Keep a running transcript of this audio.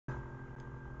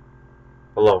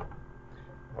Hello,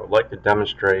 I would like to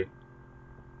demonstrate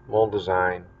mold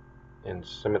design in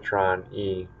Cimatron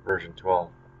E version 12.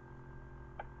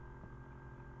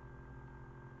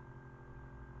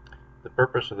 The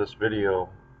purpose of this video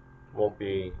won't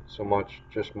be so much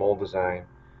just mold design,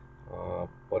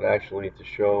 but actually to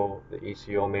show the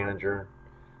ECO manager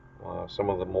some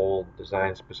of the mold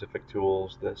design specific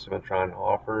tools that Cimatron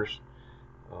offers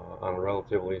on a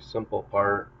relatively simple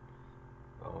part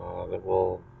that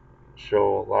will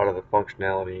show a lot of the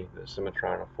functionality that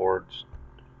Cimatron affords,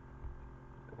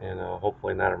 and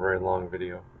hopefully not a very long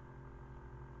video.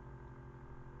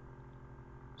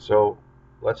 So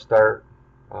let's start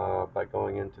by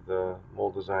going into the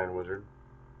mold design wizard,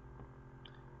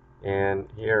 and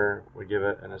here we give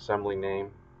it an assembly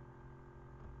name.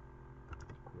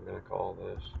 I'm going to call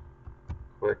this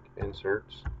quick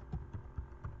inserts,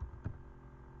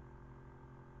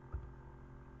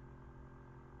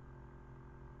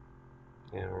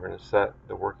 and we're going to set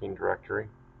the working directory.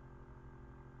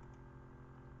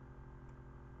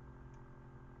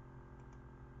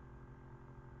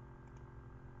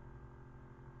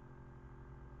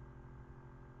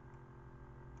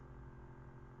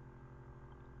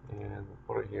 And we'll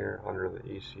put it here under the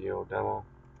ECO demo.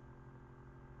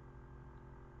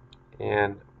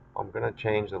 And I'm going to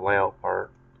change the layout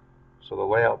part. So the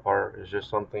layout part is just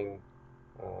something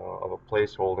of a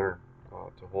placeholder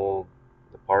to hold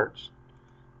the parts.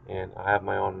 And I have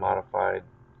my own modified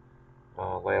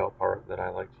layout part that I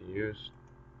like to use.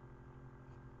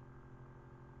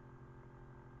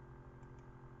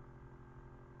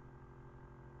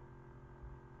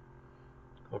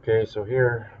 Okay, so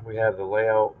here we have the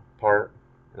layout part,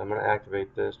 and I'm going to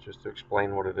activate this just to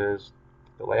explain what it is.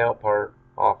 The layout part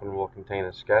often will contain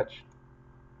a sketch.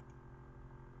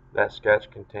 That sketch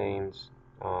contains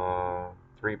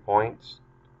 3 points,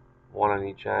 one on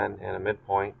each end and a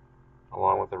midpoint,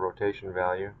 along with a rotation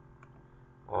value.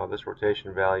 This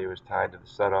rotation value is tied to the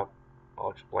setup.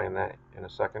 I'll explain that in a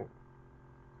second.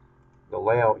 The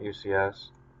layout UCS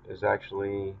is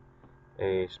actually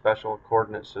a special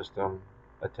coordinate system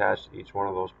attached to each one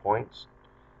of those points,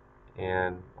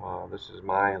 and this is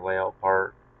my layout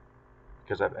part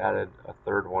because I've added a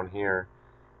third one here,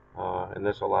 and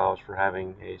this allows for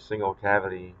having a single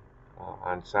cavity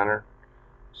on center,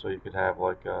 so you could have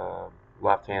like a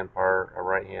left hand part, a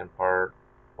right hand part,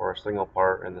 or a single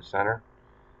part in the center.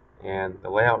 And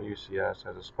the layout UCS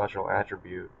has a special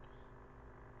attribute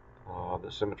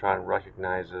that Cimatron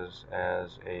recognizes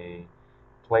as a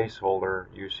placeholder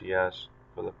UCS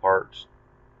for the parts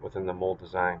within the mold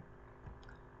design.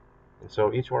 And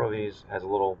so each one of these has a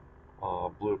little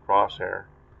blue crosshair,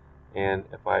 and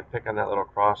if I pick on that little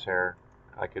crosshair,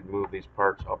 I could move these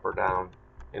parts up or down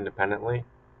independently,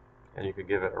 and you could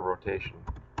give it a rotation.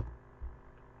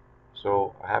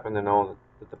 So I happen to know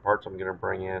that the parts I'm going to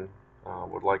bring in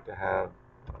would like to have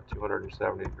a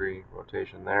 270-degree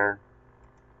rotation there,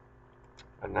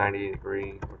 a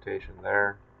 90-degree rotation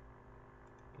there,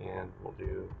 and we'll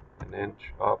do an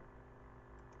inch up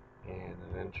and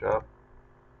an inch up.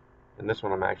 And this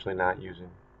one I'm actually not using.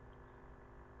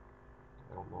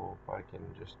 I don't know if I can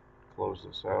just close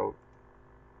this out.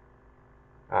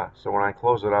 So when I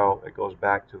close it out, it goes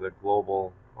back to the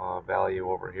global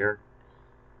value over here.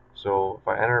 So if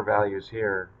I enter values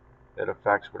here, it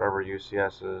affects whatever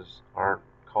UCSs aren't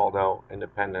called out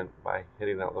independent by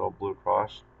hitting that little blue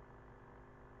cross.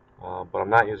 But I'm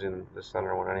not using the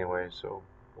center one anyway, so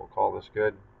we'll call this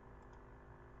good.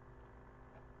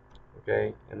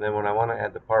 Okay, and then when I want to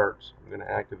add the parts, I'm going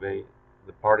to activate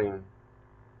the parting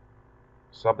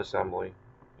subassembly,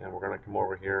 and we're going to come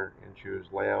over here and choose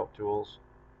layout tools,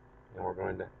 and we're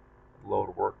going to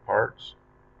load work parts.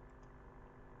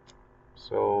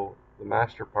 So the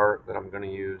master part that I'm going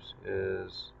to use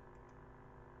is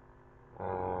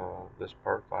this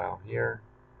part file here.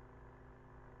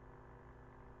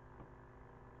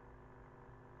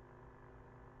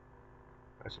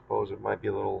 I suppose it might be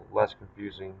a little less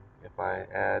confusing if I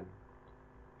add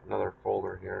another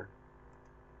folder here,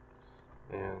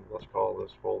 and let's call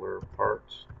this folder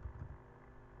parts,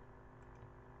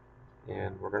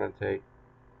 and we're going to take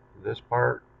this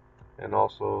part and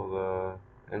also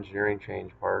the engineering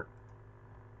change part,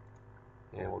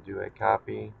 and we'll do a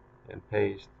copy and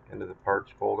paste into the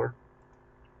parts folder.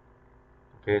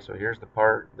 Okay, so here's the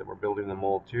part that we're building the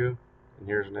mold to, and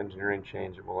here's an engineering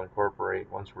change that we'll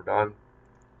incorporate once we're done.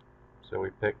 So we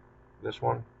pick this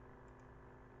one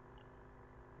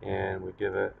and we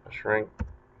give it a shrink.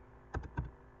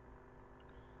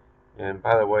 And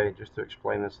by the way, just to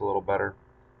explain this a little better,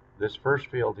 this first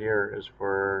field here is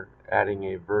for adding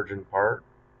a virgin part.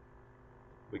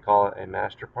 We call it a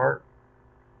master part.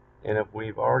 And if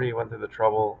we've already went through the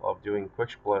trouble of doing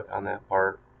quick split on that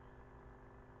part,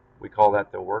 we call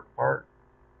that the work part,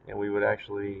 and we would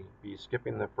actually be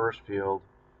skipping the first field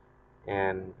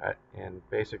and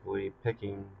basically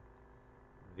picking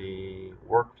the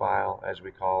work file, as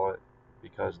we call it,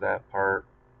 because that part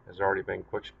has already been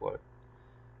quick split.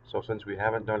 So since we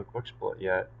haven't done quick split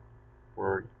yet,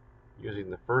 we're using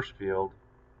the first field,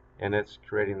 and it's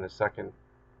creating the second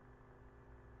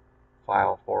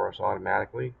file for us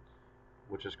automatically,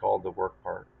 which is called the work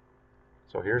part.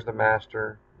 So here's the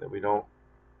master that we don't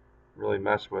really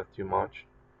mess with too much.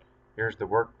 Here's the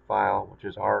work file, which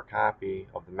is our copy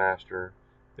of the master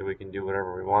that we can do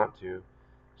whatever we want to.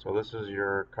 So this is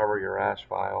your cover your ass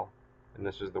file, and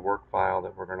this is the work file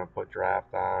that we're going to put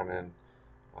draft on and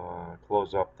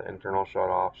close up the internal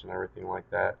shutoffs and everything like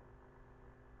that.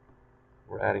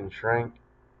 We're adding shrink,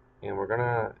 and we're going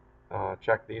to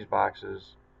check these boxes.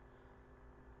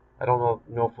 I don't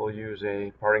know if we'll use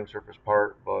a parting surface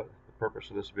part, but the purpose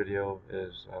of this video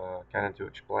is kind of to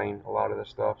explain a lot of this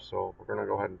stuff. So we're going to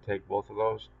go ahead and take both of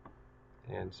those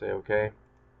and say OK.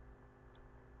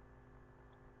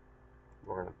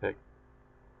 We're going to pick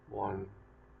one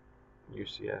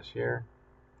UCS here,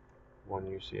 one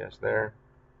UCS there,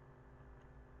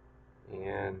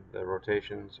 and the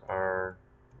rotations are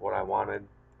what I wanted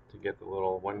to get the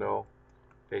little window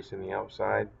facing the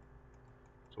outside.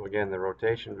 So again, the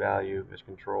rotation value is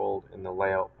controlled in the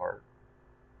layout part.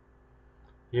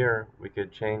 Here we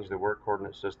could change the work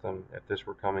coordinate system if this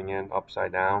were coming in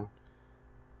upside down.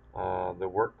 The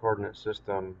work coordinate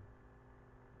system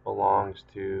belongs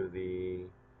to the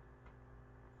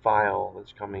file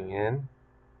that's coming in,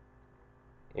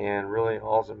 and really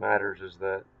all that matters is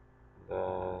that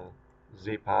the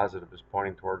Z positive is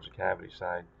pointing towards the cavity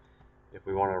side. If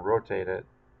we want to rotate it,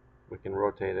 we can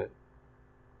rotate it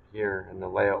here in the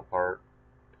layout part.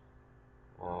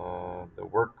 The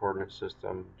work coordinate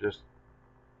system just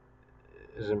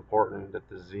is important that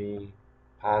the Z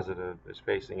positive is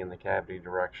facing in the cavity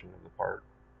direction of the part.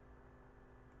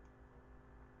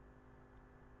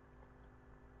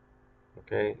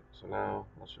 Okay, so now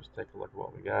let's just take a look at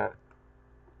what we got.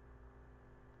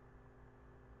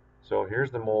 So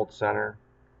here's the mold center,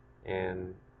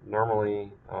 and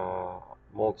normally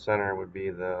mold center would be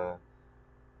the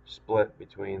split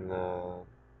between the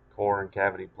core and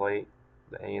cavity plate,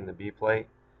 the A and the B plate.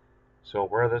 So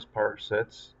where this part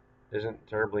sits isn't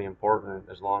terribly important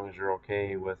as long as you're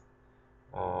okay with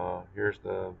here's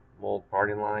the mold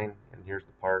parting line and here's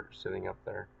the part sitting up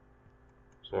there.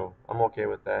 So I'm okay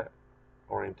with that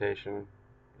orientation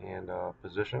and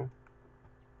position.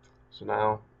 So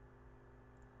now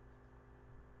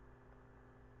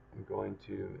I'm going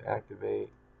to activate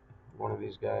one of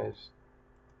these guys.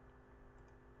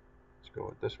 Let's go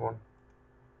with this one,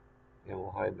 and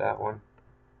we'll hide that one,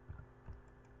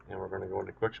 and we're going to go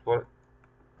into quick split.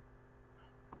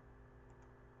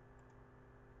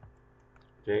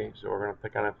 Okay, so we're going to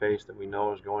pick on a face that we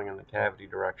know is going in the cavity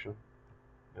direction,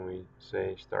 and we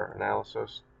say start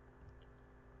analysis,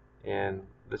 and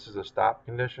this is a stop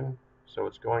condition, so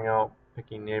it's going out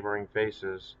picking neighboring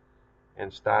faces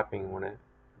and stopping when it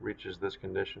reaches this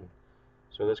condition.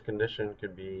 So this condition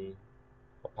could be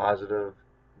a positive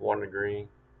 1 degree,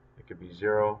 it could be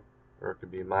 0, or it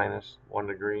could be minus 1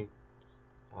 degree.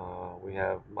 We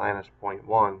have minus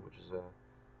 0.1, which is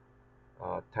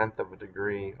a tenth of a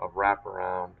degree of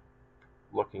wraparound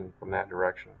looking from that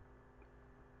direction.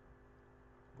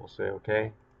 We'll say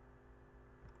OK,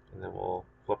 and then we'll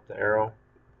flip the arrow.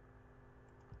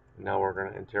 And now we're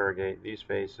going to interrogate these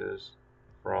faces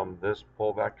from this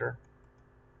pull vector,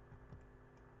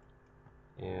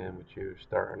 and we choose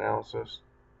start analysis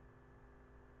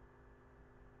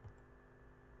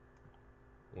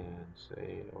and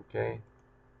say OK.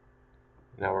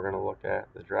 Now we're going to look at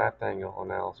the draft angle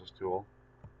analysis tool.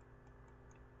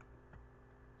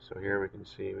 So here we can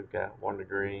see we've got 1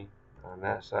 degree on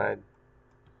that side,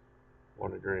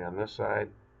 1 degree on this side.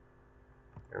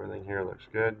 Everything here looks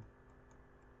good.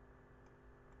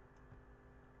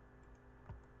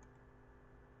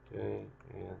 Okay,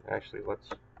 and actually let's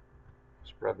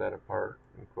spread that apart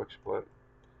in quick split.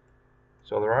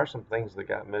 So there are some things that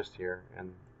got missed here,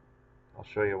 and I'll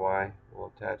show you why.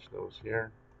 We'll attach those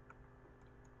here.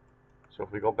 So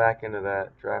if we go back into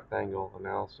that draft angle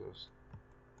analysis,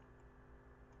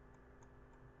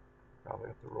 probably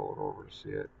have to roll it over to see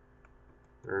it.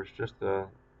 There's just a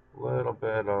little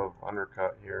bit of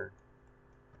undercut here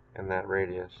in that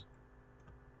radius,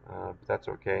 but that's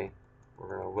okay.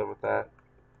 We're going to live with that.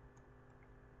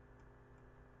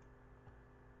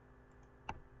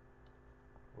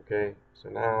 Okay, so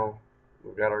now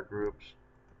we've got our groups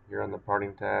here on the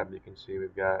parting tab, you can see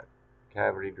we've got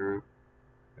cavity group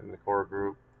and the core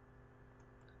group.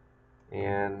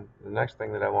 And the next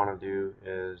thing that I want to do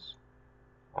is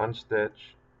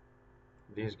unstitch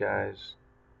these guys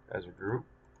as a group.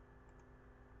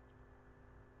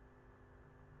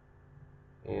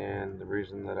 And the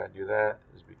reason that I do that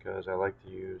is because I like to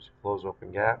use close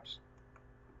open gaps,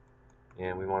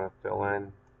 and we want to fill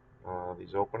in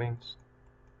these openings,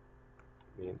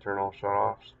 the internal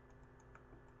shutoffs.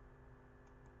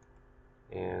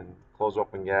 And close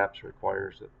open gaps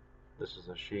requires that this is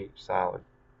a sheet solid.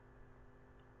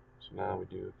 So now we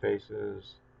do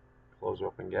faces, close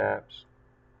open gaps,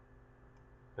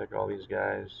 pick all these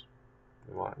guys.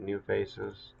 We want new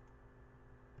faces.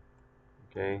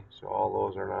 Okay, so all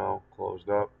those are now closed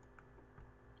up.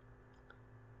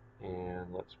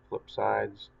 And let's flip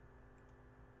sides.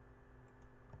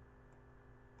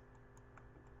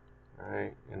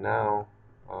 Alright, and now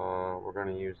we're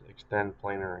going to use extend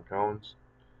planar and cones.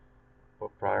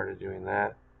 But prior to doing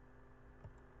that,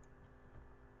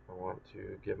 I want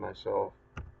to give myself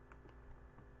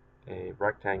a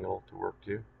rectangle to work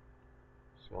to.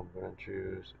 So I'm going to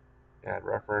choose add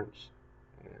reference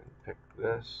and pick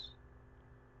this.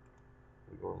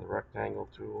 We go to the rectangle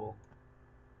tool,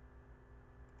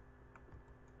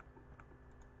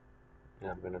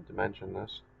 and I'm going to dimension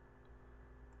this.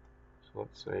 So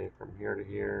let's say from here to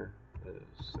here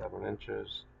is 7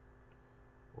 inches.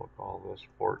 We'll call this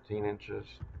 14 inches.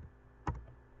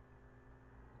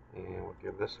 And we'll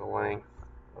give this a length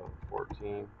of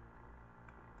 14.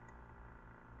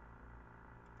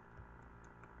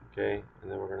 Okay, and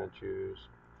then we're going to choose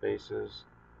faces,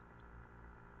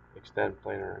 extend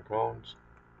planar and cones.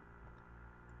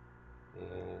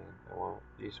 And I want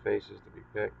these faces to be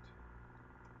picked.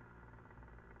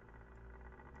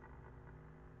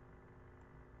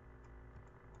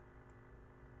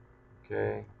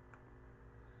 Okay,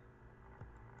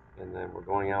 and then we're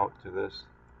going out to this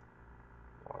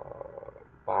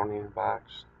bounding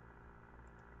box.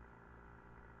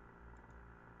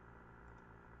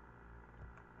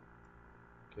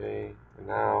 Okay, and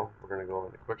now we're going to go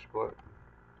into quick split,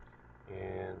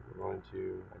 and we're going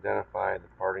to identify the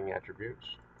parting attributes.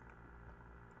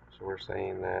 So we're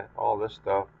saying that all this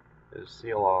stuff is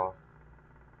seal off.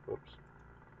 Oops.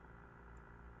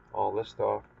 All this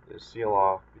stuff is seal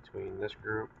off between this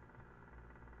group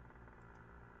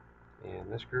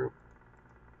and this group.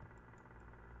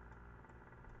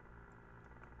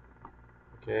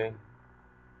 Okay.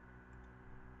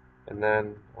 And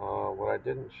then what I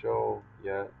didn't show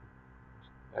yet,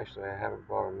 actually I haven't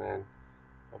brought them in.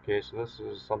 Okay, so this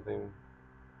is something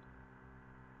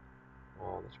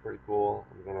that's pretty cool.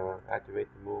 I'm going to activate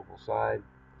the movable side.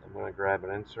 I'm going to grab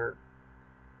an insert.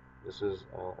 This is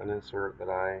an insert that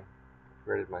I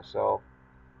created myself.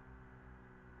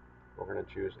 We're going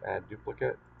to choose add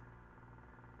duplicate.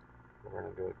 We're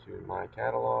going to go to my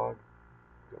catalog,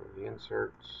 go to the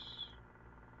inserts,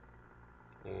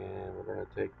 and we're going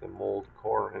to take the mold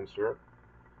core insert,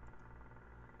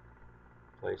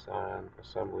 place on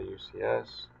assembly UCS,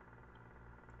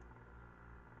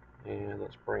 and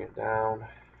let's bring it down.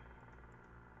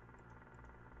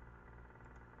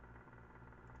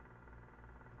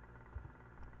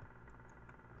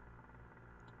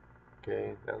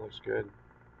 Okay, that looks good.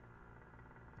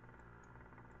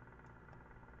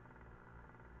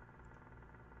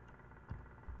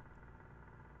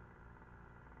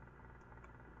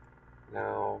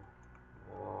 Now,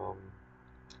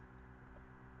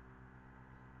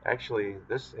 actually,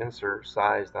 this insert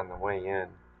sized on the way in.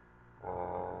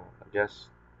 I guess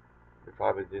we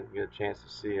probably didn't get a chance to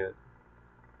see it,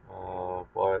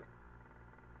 but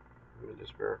let me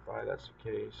just verify that's the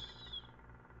case.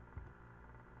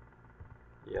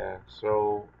 Yeah,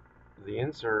 so the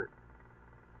insert,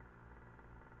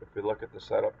 if we look at the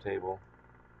setup table,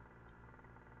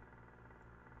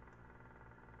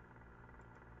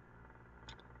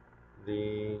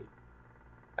 the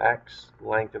X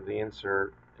length of the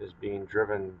insert is being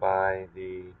driven by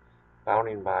the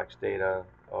bounding box data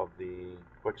of the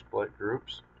quick split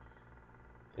groups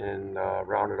and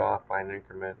rounded off by an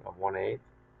increment of 1/8.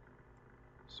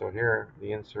 So here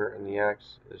the insert in the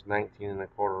X is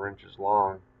 19¼ inches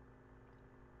long,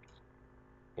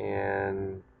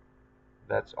 and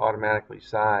that's automatically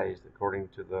sized according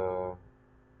to the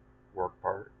work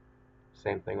part.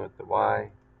 Same thing with the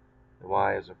Y. The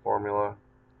Y is a formula,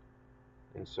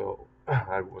 and so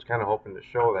I was kind of hoping to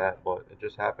show that, but it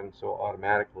just happened so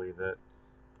automatically that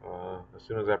as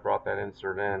soon as I brought that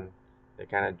insert in, it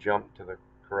kind of jumped to the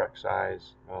correct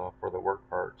size for the work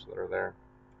parts that are there.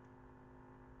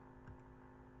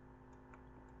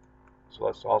 So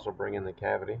let's also bring in the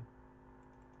cavity.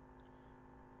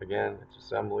 Again, it's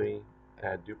assembly,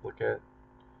 add duplicate.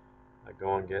 I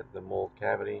go and get the mold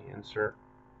cavity insert,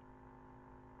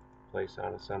 place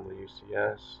on assembly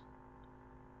UCS.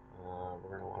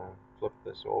 We're going to want to flip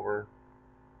this over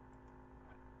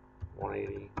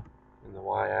 180 in the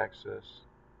y-axis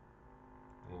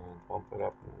and bump it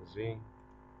up in the z.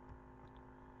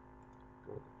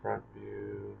 Go to the front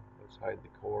view. Let's hide the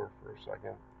core for a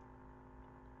second.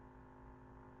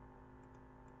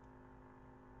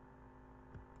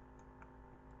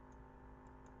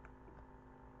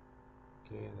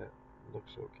 Okay, that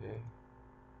looks okay.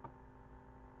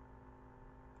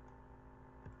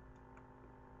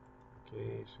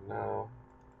 Okay, so now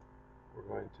we're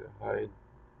going to hide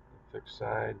the fixed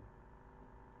side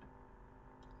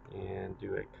and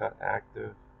do a cut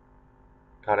active.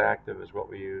 Cut active is what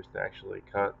we use to actually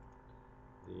cut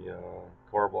the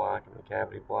core block and the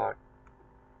cavity block.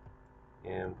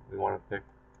 And we want to pick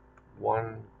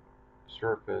one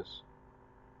surface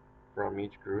from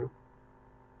each group.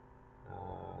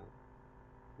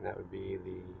 And that would be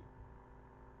the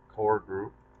core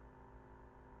group.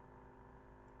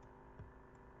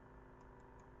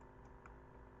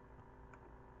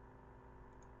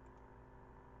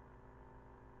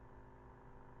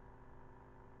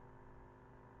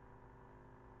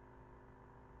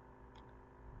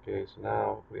 Okay, so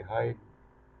now if we hide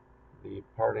the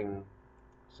parting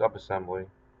subassembly,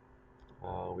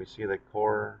 we see the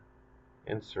core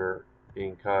insert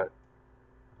being cut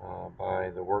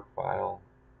by the work file,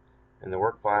 and the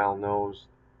work file knows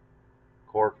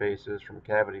core faces from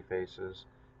cavity faces,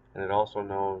 and it also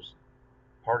knows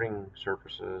parting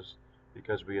surfaces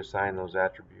because we assign those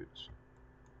attributes.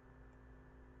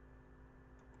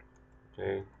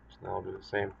 Okay, so now I'll do the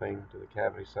same thing to the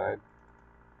cavity side.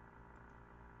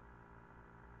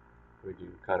 We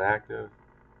do cut active.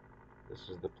 This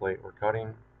is the plate we're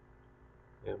cutting.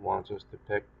 It wants us to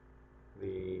pick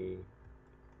the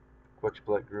quick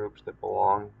split groups that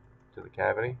belong to the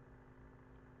cavity.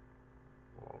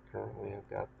 Currently I've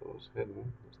got those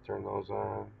hidden. Let's turn those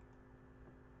on.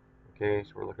 Okay,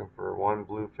 so we're looking for one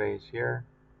blue face here,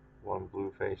 one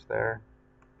blue face there,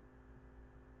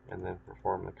 and then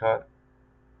perform the cut.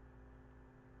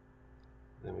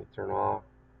 Then we turn off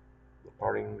the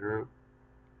parting group,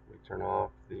 we turn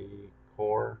off the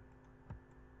core,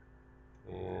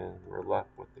 and we're left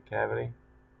with the cavity.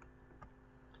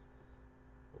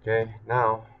 Okay,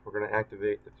 now we're going to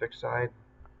activate the fixed side,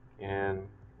 and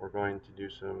we're going to do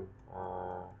some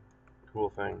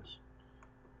cool things.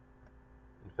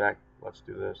 In fact, let's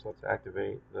do this. Let's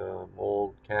activate the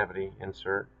mold cavity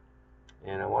insert,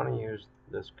 and I want to use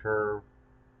this curve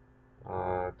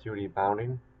 2D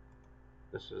bounding.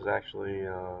 This is actually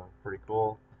pretty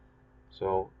cool.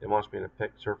 So it wants me to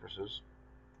pick surfaces.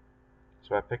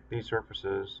 So I pick these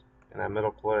surfaces and I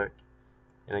middle click,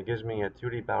 and it gives me a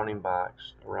 2D bounding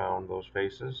box around those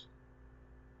faces.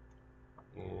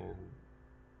 And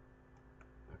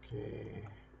okay,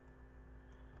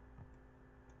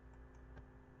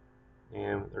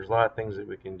 and there's a lot of things that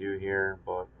we can do here,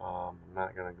 but I'm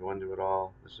not going to go into it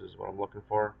all. This is what I'm looking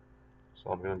for. So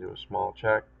I'm going to do a small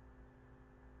check,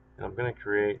 and I'm going to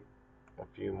create a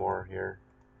few more here.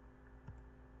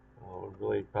 We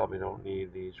really probably don't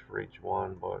need these for each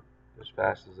one, but as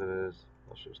fast as it is,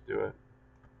 let's just do it.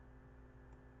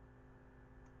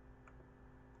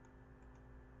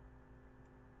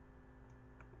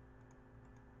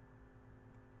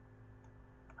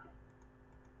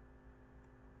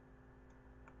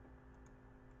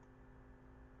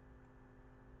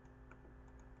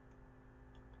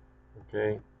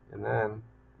 Okay, and then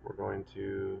we're going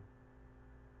to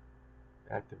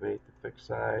activate the fixed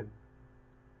side,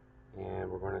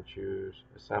 and we're going to choose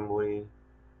assembly,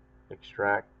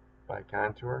 extract by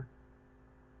contour.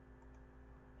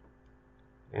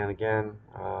 And again,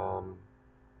 I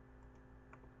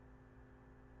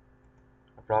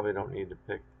probably don't need to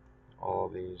pick all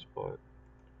of these, but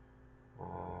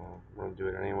I'm going to do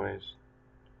it anyways.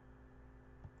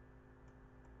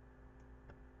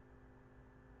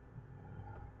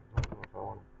 I don't know if I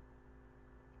want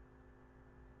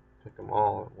to pick them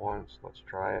all at once. Let's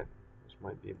try it. This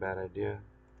might be a bad idea.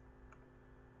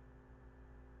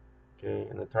 Okay,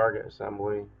 and the target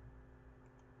assembly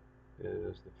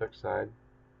is the fixed side.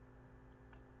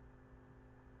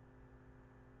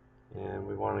 And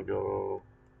we want to go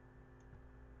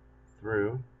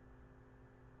through.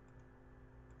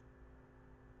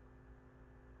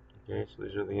 Okay, so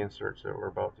these are the inserts that we're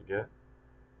about to get.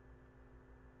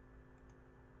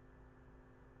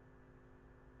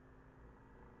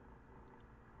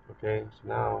 Okay, so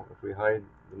now if we hide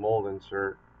the mold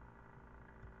insert,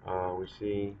 we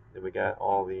see that we got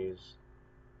all these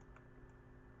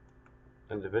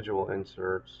individual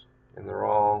inserts, and they're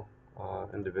all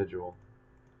individual.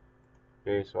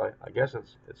 Okay, so I guess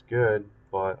it's good,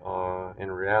 but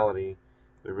in reality,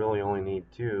 we really only need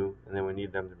 2, and then we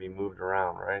need them to be moved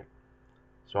around, right?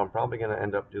 So I'm probably going to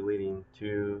end up deleting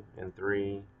 2 and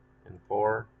 3 and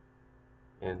 4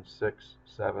 and 6,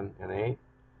 7, and 8.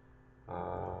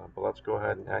 But let's go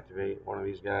ahead and activate one of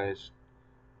these guys,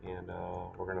 and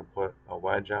we're going to put a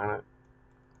wedge on it.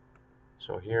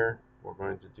 So here we're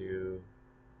going to do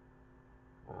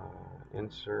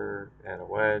insert, add a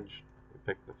wedge. We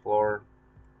pick the floor,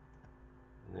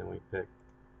 and then we pick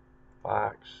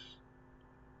box,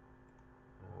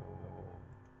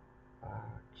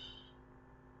 box,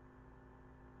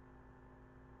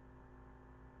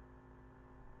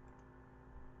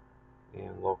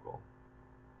 and local.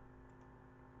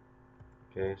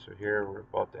 Okay, so here we're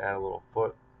about to add a little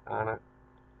foot on it.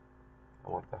 I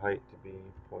want the height to be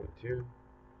 0.2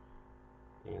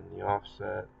 and the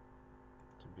offset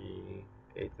to be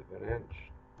 1/8 of an inch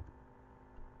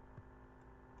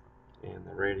and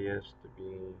the radius to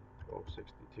be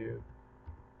 1262.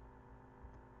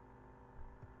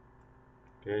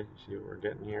 Okay, you see what we're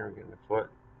getting here? We're getting a foot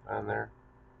on there.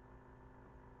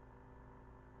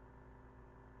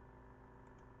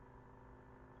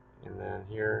 And then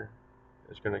here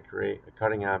it's going to create a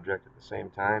cutting object at the same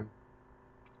time.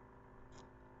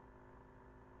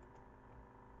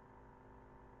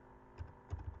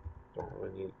 Don't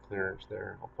really need clearance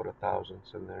there. I'll put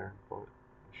 1/1000ths in there, but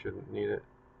you shouldn't need it.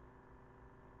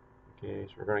 Okay,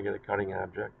 so we're going to get a cutting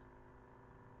object.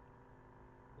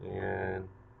 And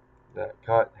that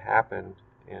cut happened,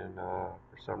 and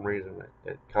for some reason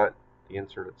it cut the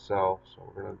insert itself, so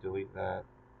we're going to delete that.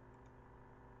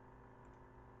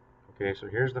 Okay, so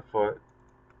here's the foot,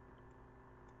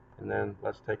 and then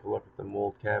let's take a look at the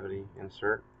mold cavity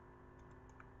insert.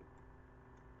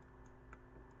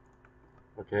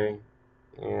 Okay,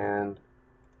 and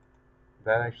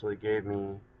that actually gave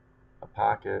me a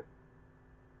pocket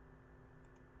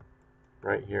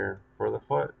right here for the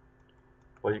foot.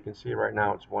 Well, you can see right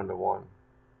now it's 1-to-1.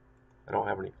 I don't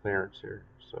have any clearance here,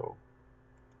 so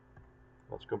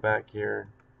let's go back here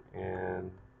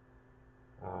and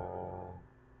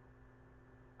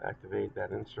activate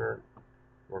that insert.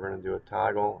 We're going to do a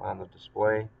toggle on the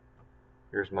display.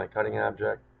 Here's my cutting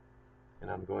object,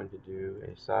 and I'm going to do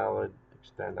a solid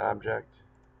extend object,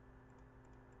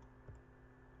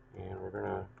 and we're going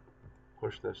to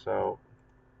push this out.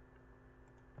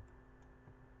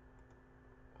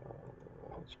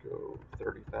 Let's go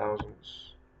 30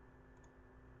 thousandths.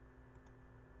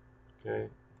 Okay,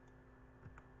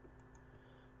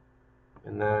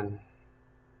 and then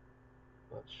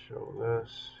let's show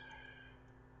this,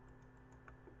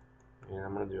 and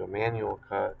I'm going to do a manual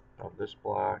cut of this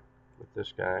block with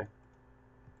this guy.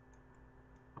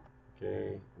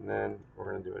 Okay, and then we're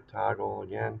going to do a toggle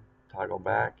again, toggle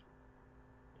back.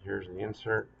 Here's the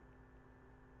insert.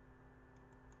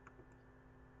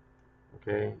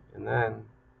 Okay, and then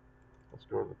let's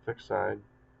go to the fixed side,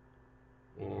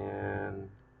 and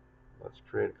let's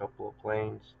create a couple of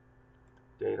planes.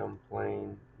 Datum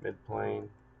plane, mid plane.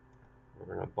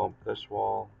 We're going to bump this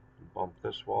wall, bump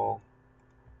this wall,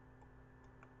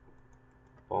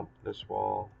 bump this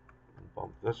wall, and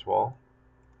bump this wall.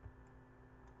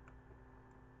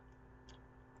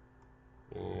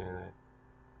 And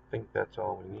I think that's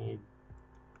all we need.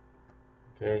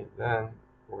 Okay, then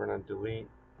we're going to delete,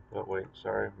 oh wait,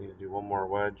 sorry, we need to do one more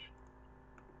wedge.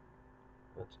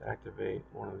 Let's activate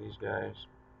one of these guys.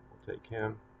 We'll take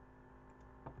him.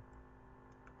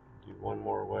 Do one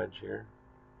more wedge here.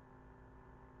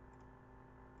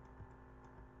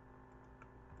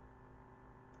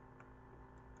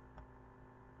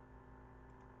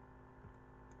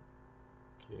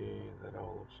 Okay, that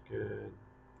all looks good.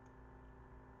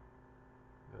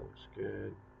 That looks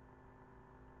good.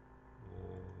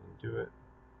 And do it.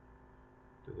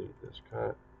 Delete this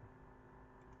cut.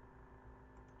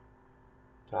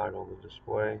 Toggle the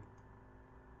display.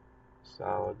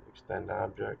 Solid extend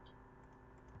object.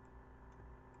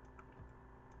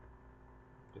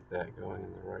 Get that going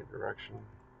in the right direction.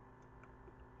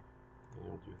 And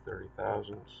we'll do 30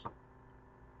 thousandths.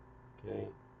 Okay.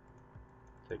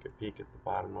 Take a peek at the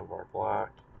bottom of our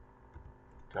block.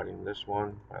 Cutting this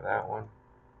one by that one.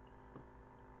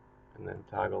 And then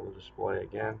toggle the display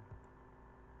again.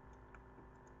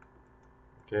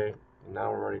 Okay, and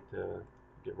now we're ready to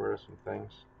get rid of some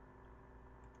things.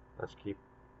 Let's keep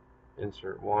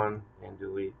insert 1 and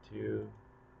delete 2,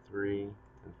 3,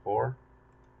 and 4.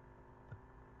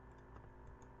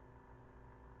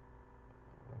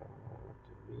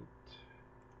 Delete.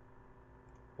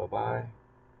 Bye-bye.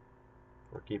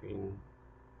 We're keeping,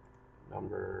 no,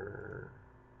 number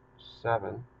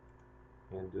 7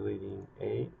 and deleting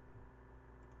 8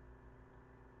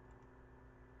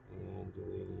 and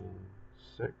deleting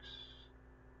 6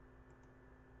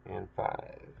 and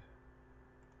 5.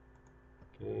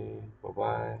 Okay,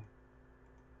 bye-bye.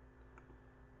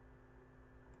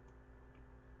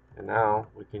 And now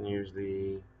we can use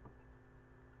the,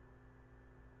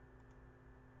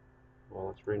 well,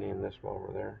 let's rename this while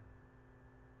we're there.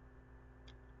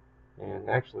 And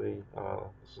actually,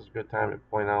 this is a good time to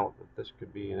point out that this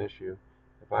could be an issue.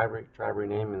 If I try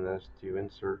renaming this to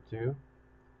insert to,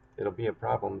 it'll be a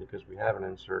problem because we have an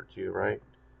insert to, right?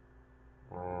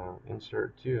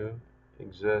 Insert to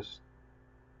exists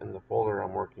in the folder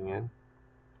I'm working in.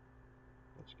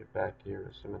 Let's get back here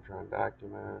to Cimatron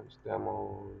Documents,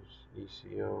 Demos,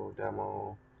 ECO,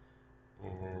 Demo,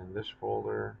 and this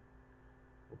folder.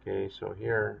 Okay, so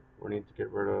here we need to get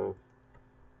rid of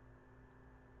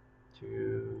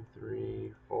 2,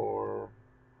 3, 4,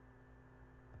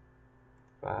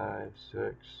 5,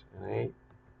 6, and 8.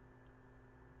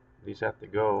 These have to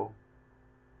go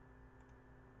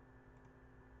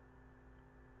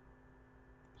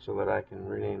so that I can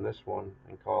rename this one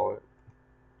and call it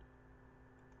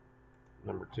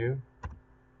number 2.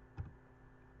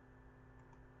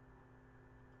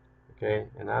 Okay,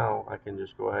 and now I can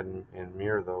just go ahead and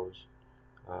mirror those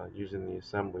using the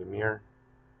assembly mirror.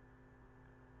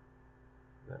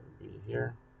 That would be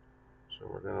here. So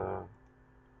we're going to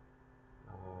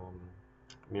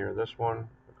mirror this one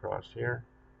across here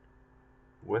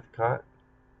with cut.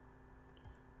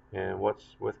 And what's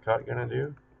with cut going to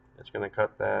do? It's going to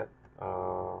cut that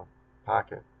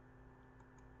pocket.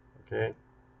 Okay,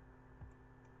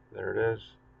 there it is.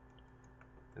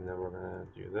 And then we're going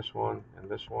to do this one and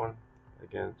this one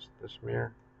against this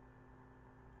mirror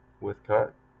with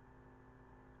cut.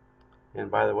 And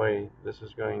by the way, this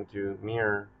is going to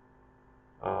mirror,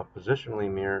 positionally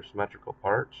mirror symmetrical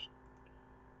parts.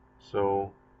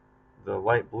 So the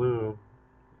light blue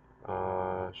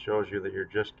shows you that you're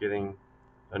just getting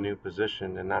a new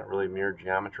position and not really mirrored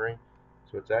geometry.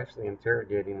 So it's actually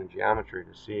interrogating the geometry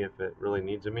to see if it really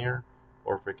needs a mirror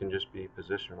or if it can just be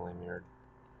positionally mirrored.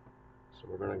 So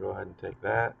we're going to go ahead and take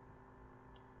that.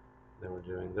 Then we're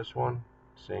doing this one,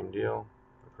 same deal,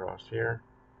 across here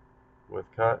with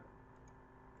cut.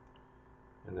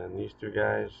 And then these two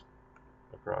guys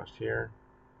across here.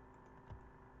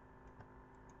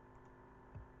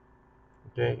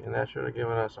 Okay, and that should have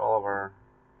given us all of our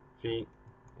feet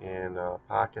and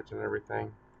pockets and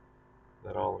everything.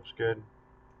 That all looks good.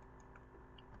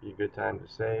 Be a good time to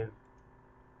save.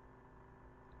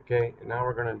 Okay, and now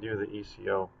we're going to do the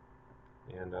ECO.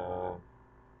 And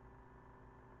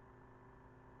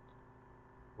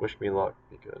wish me luck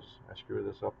because I screw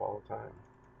this up all the time.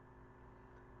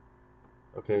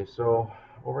 Okay, so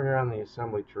over here on the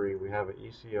assembly tree we have an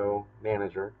ECO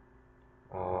manager.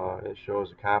 It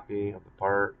shows a copy of the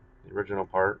part, the original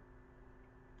part,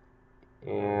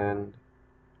 and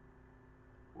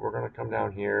we're going to come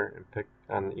down here and pick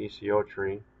on the ECO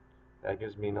tree. That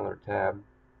gives me another tab,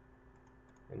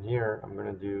 and here I'm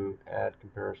going to do add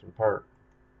comparison part.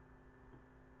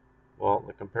 Well,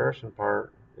 the comparison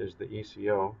part is the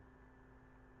ECO.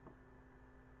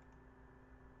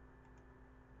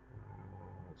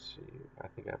 Let's see, I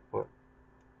think I put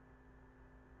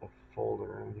a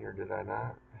folder in here, did I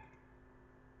not?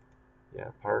 Yeah,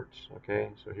 parts. Okay,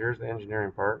 so here's the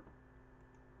engineering part.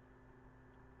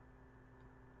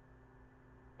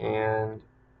 And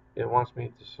it wants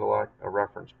me to select a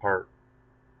reference part.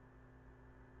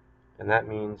 And that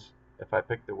means if I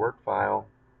pick the work file,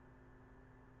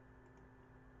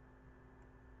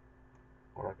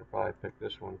 or I could probably pick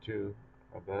this one too,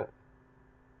 I bet,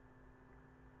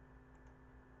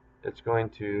 it's going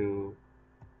to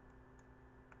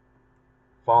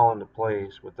fall into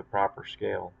place with the proper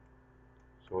scale.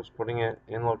 So it's putting it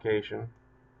in location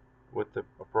with the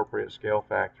appropriate scale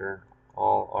factor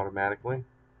all automatically.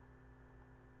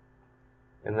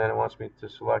 And then it wants me to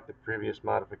select the previous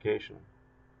modification.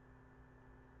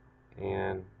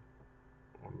 And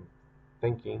I'm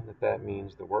thinking that that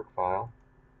means the work file.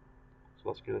 So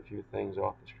let's get a few things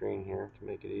off the screen here to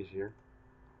make it easier.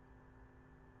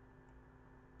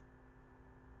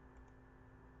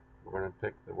 We're going to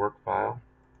pick the work file.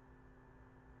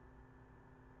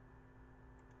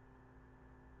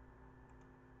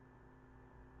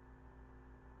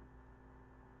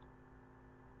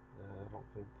 I don't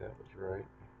think that was right.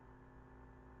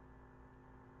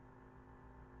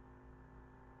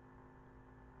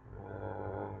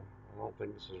 I don't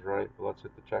think this is right, but let's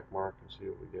hit the check mark and see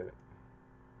what we get.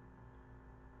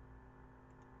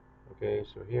 Okay,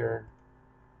 so here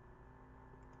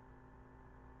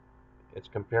it's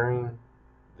comparing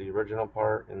the original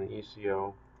part in the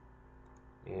ECO,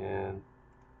 and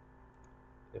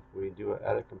if we do an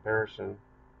edit comparison,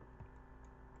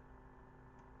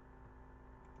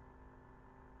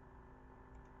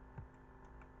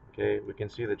 okay, we can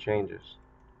see the changes.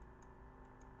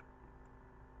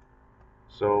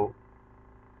 So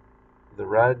the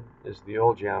red is the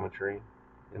old geometry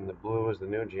and the blue is the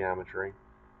new geometry.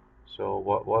 So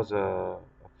what was a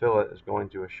fillet is going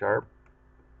to a sharp,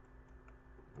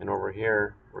 and over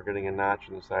here we're getting a notch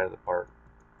in the side of the part.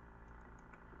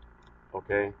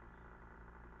 Okay,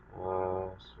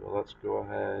 so let's go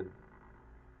ahead and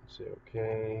say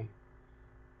okay,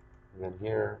 and then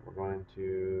here we're going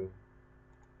to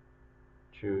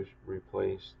choose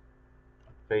replace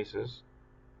faces,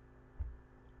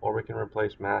 or we can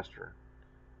replace master.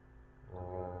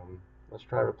 Let's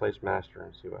try replace master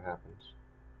and see what happens.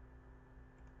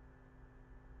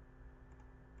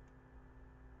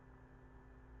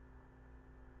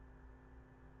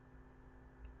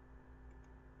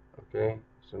 Okay,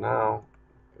 so now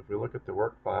if we look at the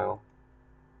work file,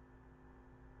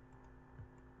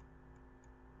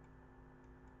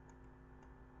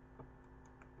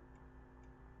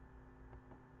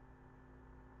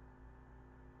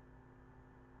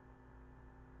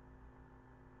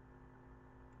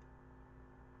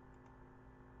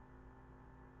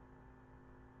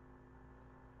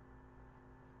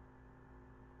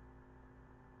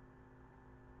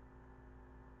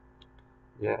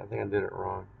 yeah, I think I did it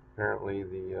wrong. Apparently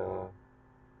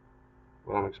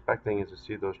what I'm expecting is to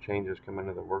see those changes come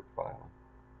into the work file.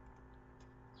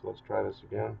 So let's try this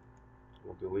again.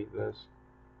 We'll delete this,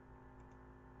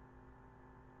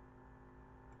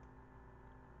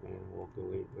 and we'll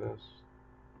delete this.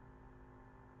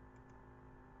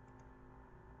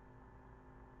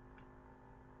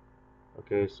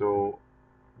 Okay, so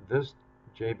this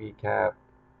JB cap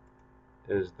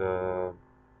is the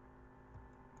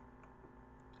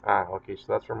okay, so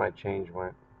that's where my change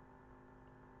went.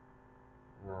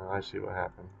 I see what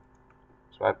happened.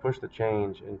 So I pushed the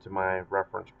change into my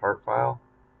reference part file,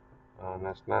 and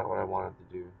that's not what I wanted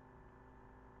to do.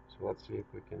 So let's see if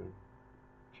we can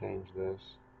change this.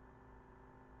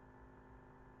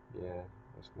 Yeah,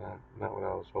 that's not what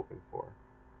I was hoping for.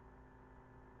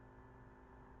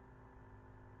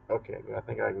 Okay, but I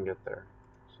think I can get there.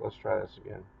 So let's try this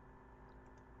again.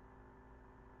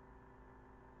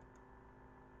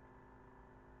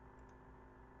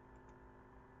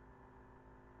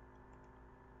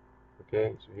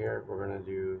 Okay, so here we're going to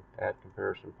do add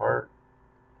comparison part.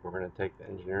 We're going to take the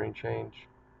engineering change.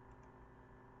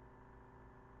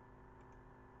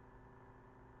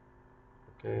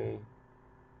 Okay,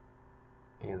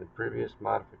 and the previous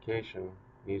modification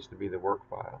needs to be the work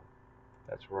file.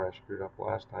 That's where I screwed up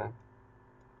last time.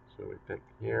 So we pick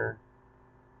here,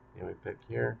 and we pick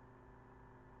here.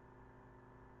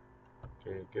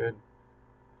 Okay, good.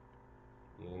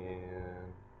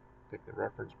 And pick the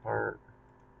reference part.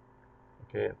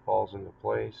 Okay, it falls into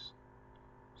place.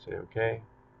 Say okay.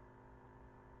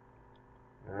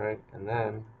 Alright, and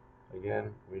then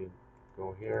again we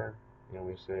go here and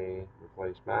we say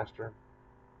replace master.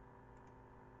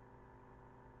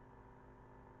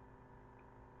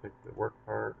 Pick the work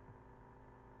part.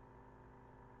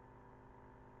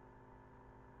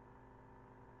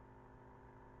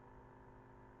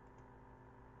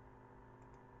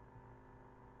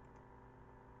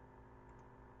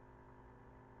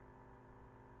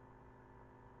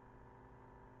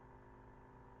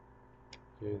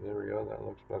 Okay, there we go, that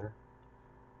looks better.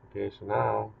 Okay, so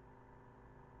now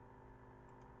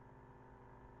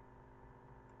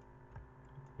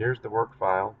here's the work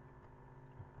file,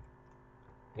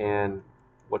 and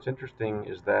what's interesting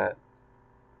is that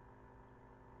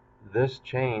this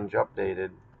change updated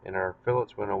and our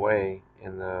fillets went away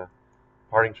and the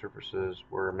parting surfaces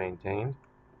were maintained.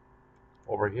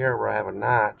 Over here where I have a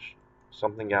notch,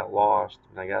 something got lost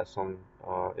and I got some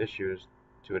issues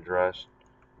to address.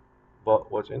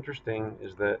 But what's interesting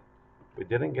is that we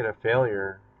didn't get a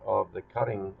failure of the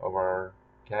cutting of our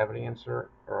cavity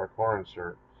insert or our core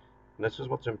insert. And this is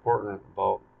what's important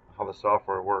about how the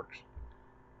software works.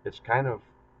 It's kind of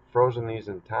frozen these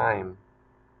in time,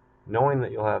 knowing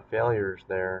that you'll have failures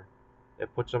there.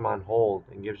 It puts them on hold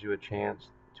and gives you a chance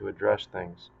to address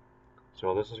things.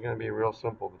 So this is going to be real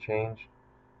simple to change.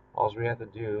 All we have to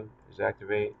do is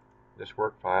activate this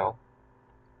work file,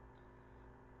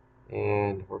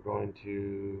 and we're going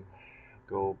to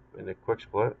go into quick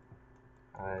split,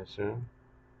 I assume.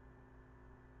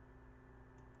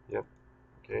 Yep,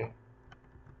 okay.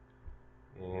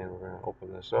 And we're going to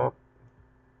open this up,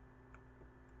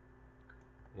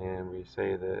 and we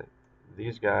say that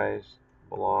these guys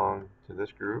belong to this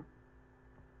group,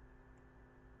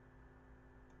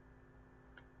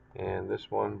 and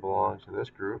this one belongs to this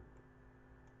group.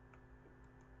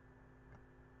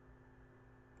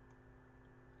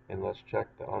 And let's check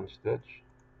the unstitch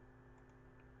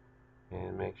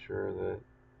and make sure that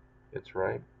it's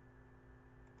right.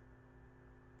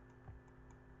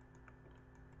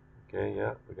 Okay,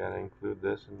 yeah, we got to include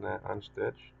this in that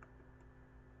unstitch.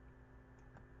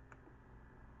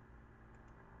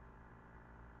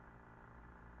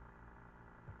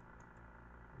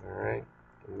 Alright,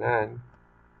 and then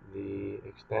the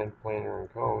extend planer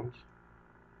and cones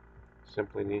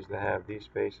simply needs to have these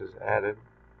spaces added.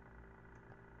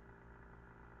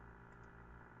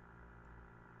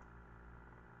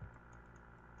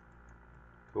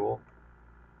 Cool.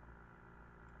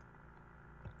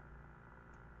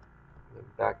 Then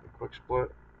back to quick split,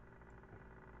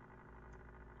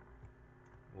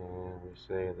 and we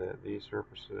say that these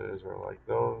surfaces are like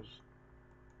those,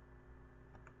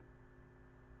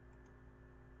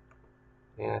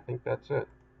 and I think that's it.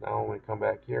 Now when we come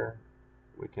back here,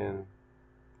 we can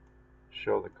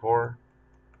show the core,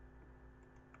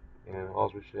 and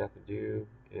all we should have to do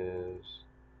is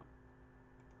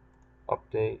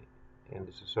update and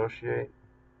disassociate,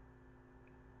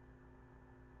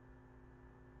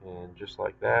 and just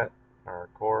like that, our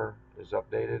core is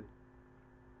updated.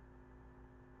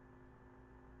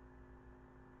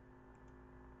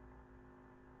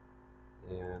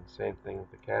 And same thing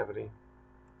with the cavity.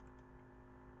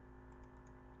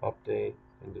 Update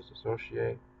and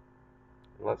disassociate.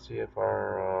 And let's see if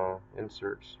our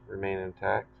inserts remain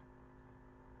intact.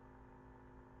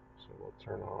 So we'll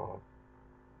turn off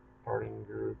parting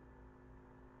group,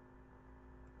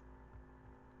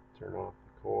 turn off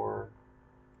the core,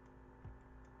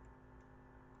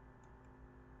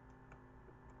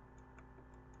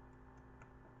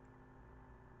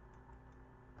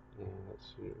 and let's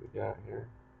see what we got here.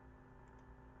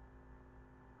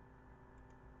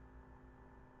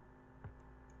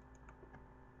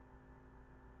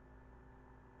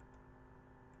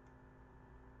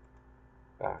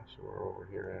 So we're over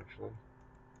here actually.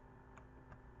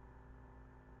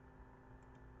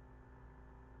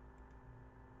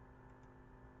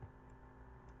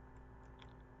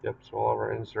 Yep, so all of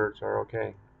our inserts are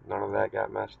okay. None of that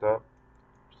got messed up.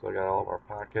 Still got all of our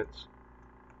pockets.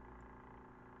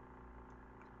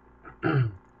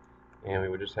 And we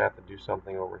would just have to do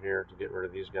something over here to get rid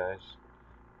of these guys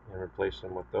and replace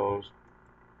them with those.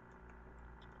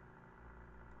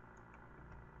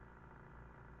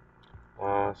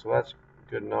 So that's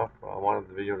good enough. I wanted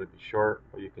the video to be short,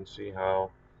 but you can see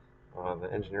how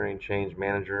the engineering change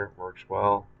manager works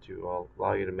well to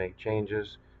allow you to make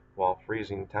changes while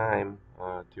freezing time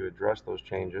to address those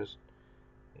changes,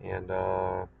 and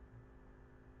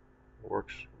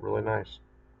works really nice.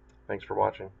 Thanks for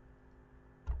watching.